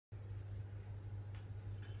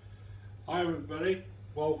Hi everybody,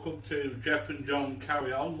 welcome to Jeff and John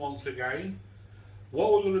Carry On once again.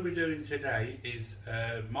 What we're going to be doing today is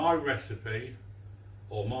my recipe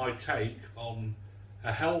or my take on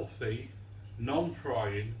a healthy,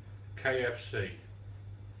 non-frying KFC.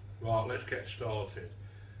 Right, let's get started.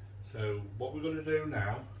 So what we're going to do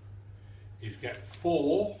now is get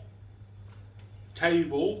 4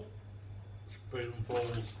 tablespoonfuls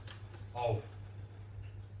of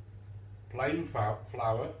plain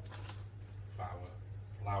flour,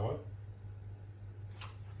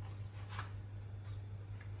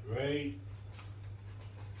 3,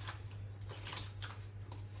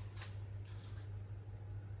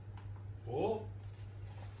 4.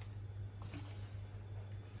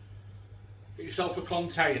 Get yourself a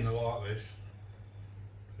container like this,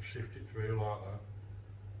 just sift it through like that.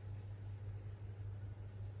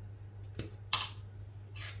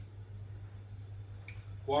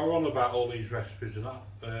 While we're on about all these recipes and that,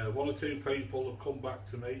 1 or 2 people have come back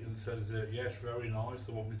to me and said, yes, very nice,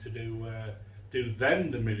 they want me to do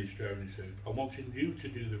them the minestrone soup. I'm wanting you to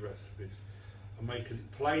do the recipes. I'm making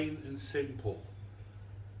it plain and simple.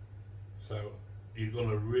 So you're going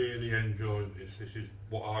to really enjoy this. This is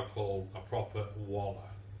what I call a proper walla.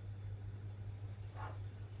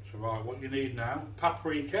 So right, what you need now,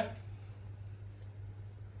 paprika.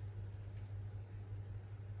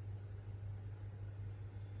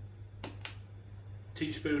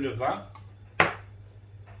 Teaspoon of that.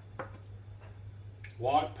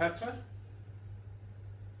 White pepper.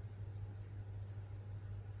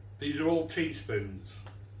 These are all teaspoons.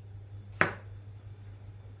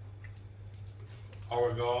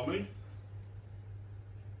 Origami.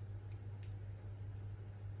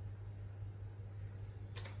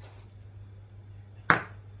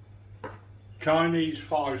 Chinese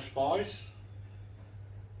 5 spice.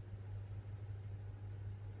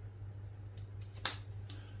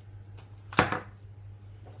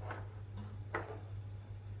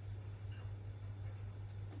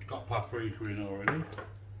 Got paprika in already.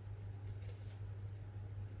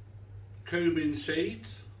 Cumin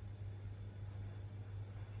seeds.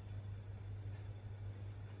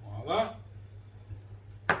 Like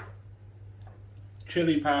that.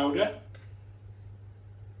 Chili powder.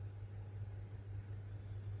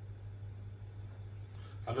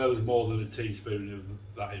 I know there's more than a teaspoon of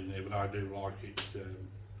that in there, but I do like it a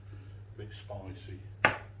bit spicy.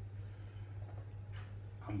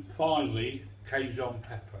 And finally, Cajun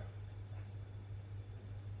pepper.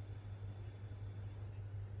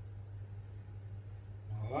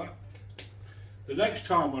 Like that. The next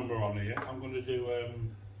time when we're on here, I'm going to do a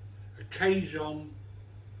Cajun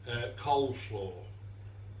coleslaw.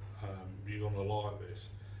 You're going to like this.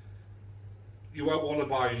 You won't want to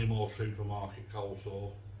buy any more supermarket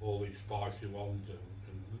coleslaw, all these spicy ones, and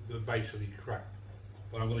they're basically crap.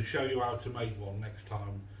 But I'm going to show you how to make one next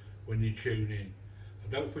time when you tune in.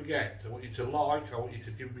 And don't forget, I want you to like, I want you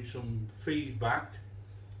to give me some feedback.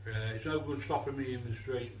 It's no good stopping me in the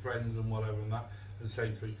street, friends and whatever and that, and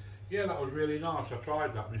saying to me, yeah, that was really nice, I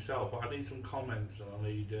tried that myself, but I need some comments and I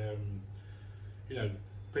need, you know,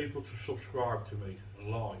 people to subscribe to me and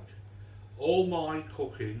like. All my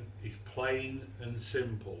cooking is plain and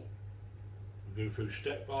simple. We go through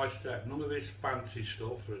step by step, none of this fancy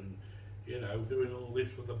stuff and, you know, doing all this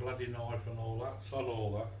with a bloody knife and all that, sod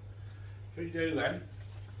all that. So what you do then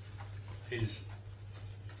is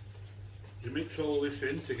you mix all this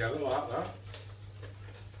in together like that.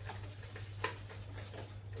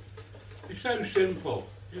 It's so simple,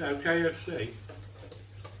 you know, KFC,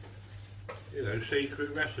 you know,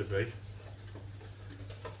 secret recipe.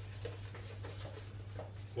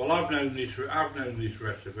 Well, I've known this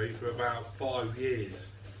recipe for about 5 years,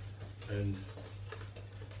 and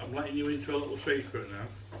I'm letting you into a little secret now.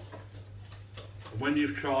 And when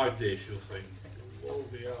you've tried this, you'll think,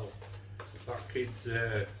 bloody hell, that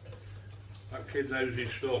kid knows his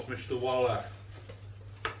stuff, Mr. Waller.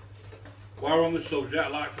 While we're on the subject,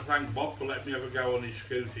 I'd like to thank Bob for letting me have a go on his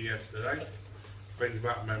scooter yesterday. Brings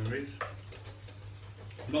back memories.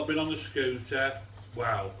 I've not been on the scooter,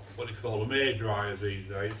 well, what do you call them, air dryers these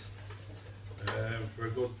days, for a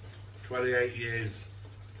good 28 years.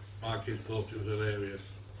 My kids thought it was hilarious.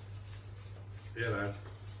 You know.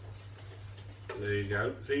 There you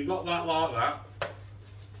go. So you've got that like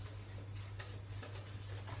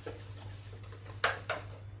that.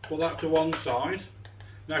 Put that to one side.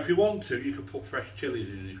 Now if you want to, you can put fresh chilies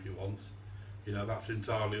in if you want. You know, that's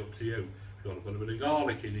entirely up to you. If you want to put a bit of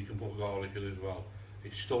garlic in, you can put garlic in as well.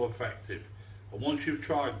 It's still effective. And once you've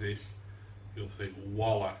tried this, you'll think,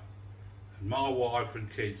 voila. And my wife and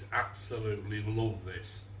kids absolutely love this.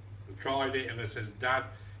 They tried it and they said, Dad,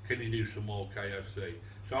 can you do some more KFC?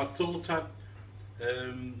 So I thought I'd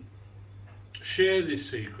share this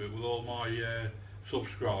secret with all my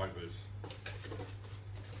subscribers.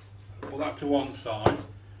 Put that to one side.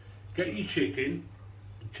 Get your chicken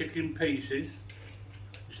pieces.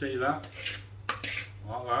 You see that?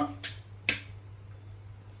 Like that.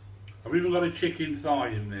 I've even got a chicken thigh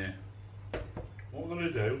in there. What I'm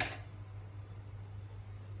going to do,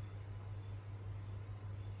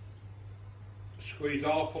 squeeze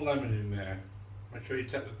half a lemon in there. Make sure you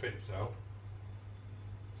take the pits out.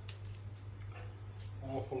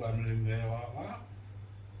 Half a lemon in there like that.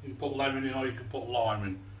 You can put lemon in or you can put lime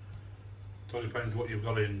in. It all depends what you've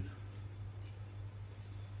got in.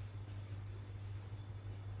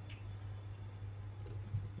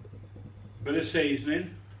 Bit of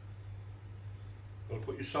seasoning. Got to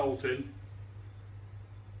put your salt in.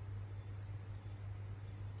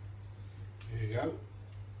 Here you go.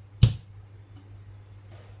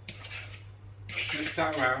 Mix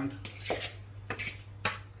that round.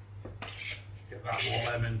 Get that more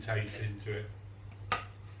lemon taste into it.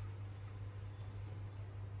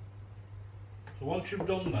 So once you've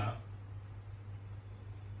done that,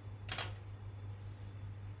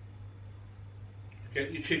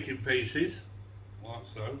 get your chicken pieces, like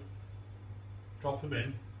so, drop them in.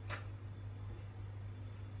 In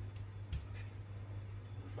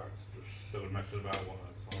fact, just sort of messing about one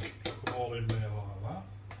at a time. Drop them all in there like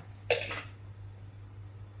that.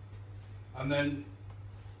 And then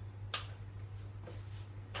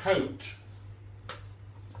coat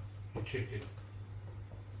your chicken.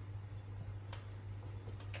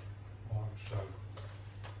 Like so.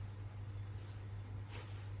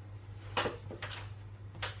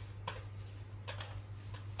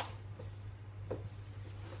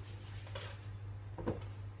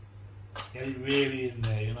 Get it really in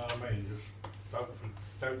there, you know what I mean? Just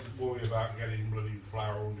don't worry about getting bloody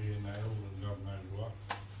flour under your nails and God knows what.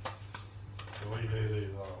 So we do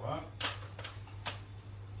these like that.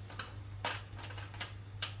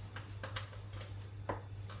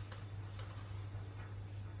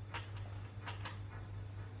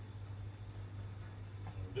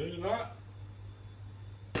 Do that.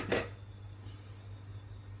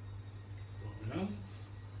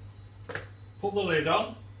 Put the lid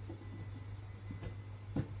on.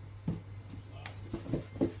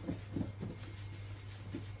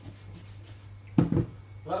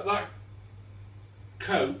 Let that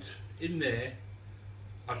coat in there,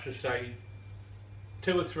 I should say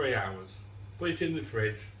 2 or 3 hours. Put it in the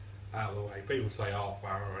fridge, out of the way. People say half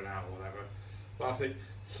hour or an hour, whatever. But I think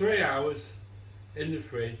 3 hours in the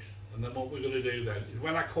fridge, and then what we're going to do then is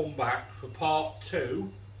when I come back for part two,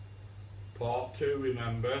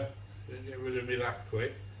 remember, don't get rid of me that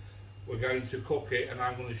quick, we're going to cook it and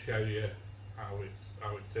I'm going to show you how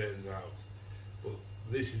it turns out. But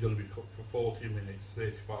this is going to be cooked for 40 minutes,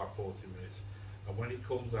 35, 40 minutes. And when it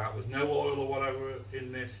comes out, there's no oil or whatever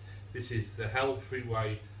in this. This is the healthy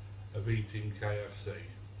way of eating KFC. Right,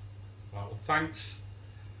 well, thanks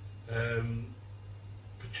for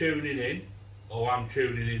tuning in, or I'm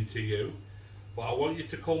tuning in to you. But I want you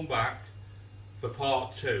to come back for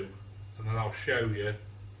part 2, and then I'll show you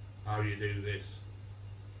how you do this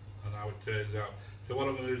and how it turns out. So what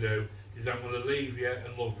I'm going to do is I'm going to leave you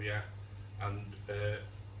and love you, and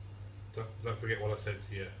don't forget what I said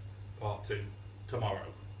to you. Part 2 tomorrow.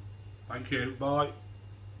 Thank you. Bye.